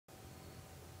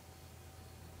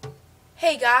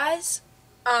Hey guys,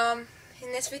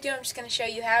 in this video I'm just going to show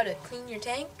you how to clean your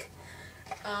tank.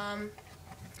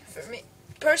 For me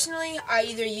personally, I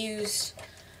either use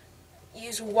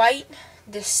white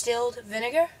distilled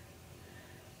vinegar,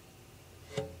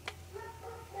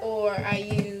 or I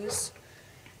use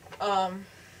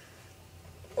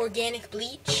organic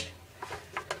bleach,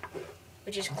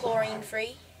 which is chlorine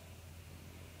free.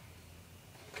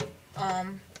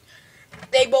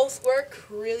 They both work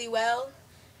really well.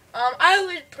 I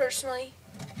would personally,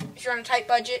 if you're on a tight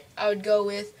budget, I would go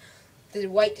with the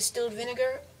white distilled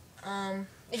vinegar.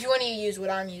 If you want to use what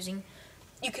I'm using,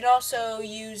 you can also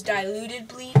use diluted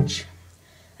bleach,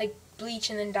 like bleach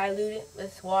and then dilute it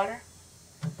with water.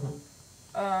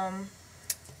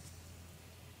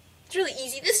 It's really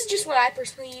easy. This is just what I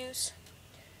personally use.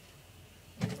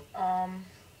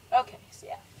 Okay, so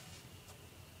yeah.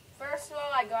 First of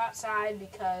all, I go outside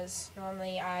because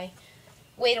normally I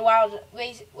wait a while to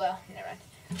well, never mind.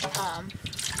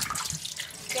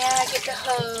 Then I get the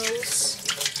hose.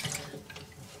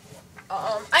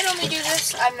 I normally do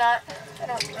this. I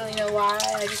don't really know why.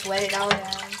 I just wet it all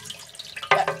down.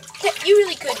 But you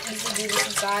really could easily do this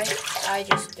inside. I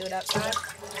just do it outside.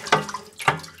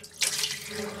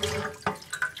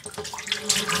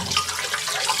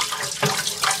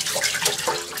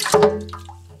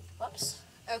 Whoops.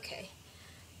 Okay.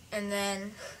 And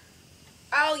then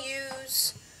I'll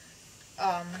use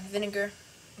vinegar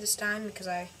this time because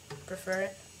I prefer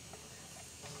it.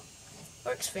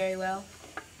 Works very well.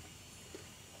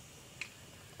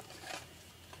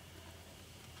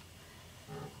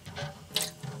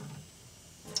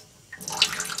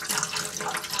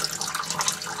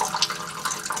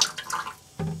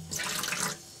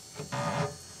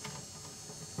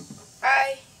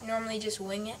 I normally just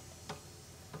wing it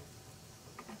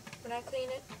when I clean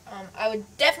it. I would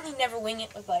definitely never wing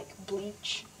it with like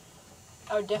bleach.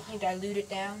 I would definitely dilute it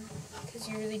down because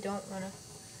you really don't want to,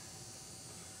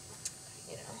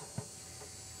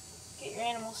 get your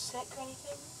animals sick or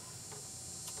anything.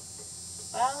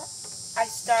 Well, I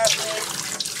start with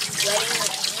wetting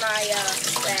my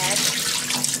rag,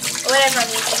 or whatever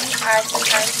I'm using.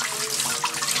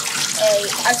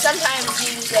 I sometimes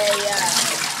use a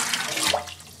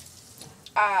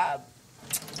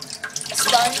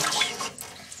sponge,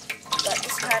 but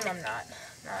this time I'm not.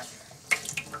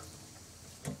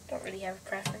 Don't really have a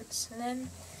preference. And then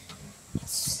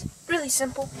it's really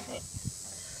simple.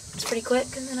 It's pretty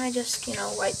quick, and then I just,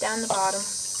 wipe down the bottom.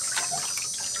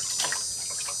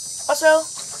 Also,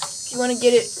 if you want to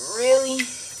get it really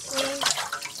clean,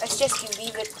 I suggest you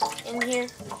leave it in here.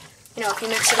 If you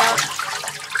mix it up.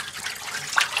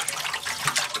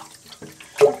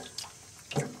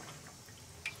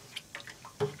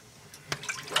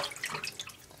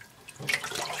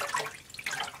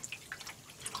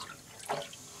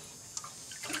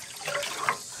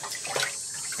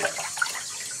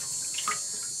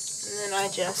 And then I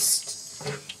just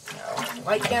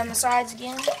wipe down the sides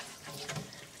again.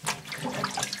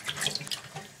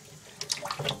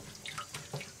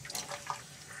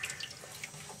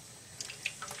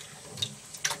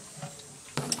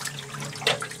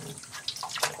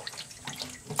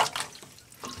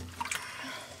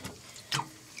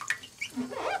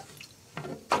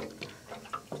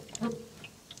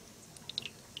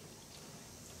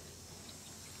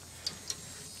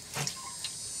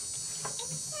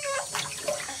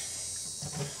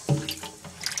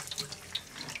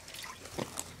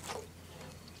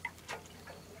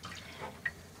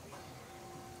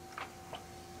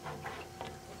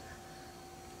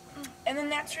 And then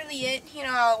that's really it.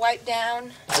 I'll wipe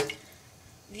down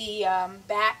the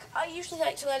back. I usually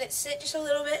like to let it sit just a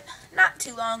little bit. Not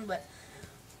too long, but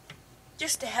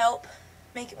just to help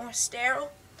make it more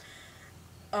sterile.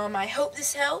 I hope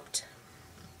this helped.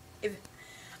 If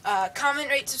comment,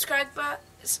 rate, subscribe.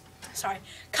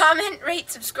 Comment,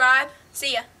 rate, subscribe.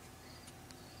 See ya.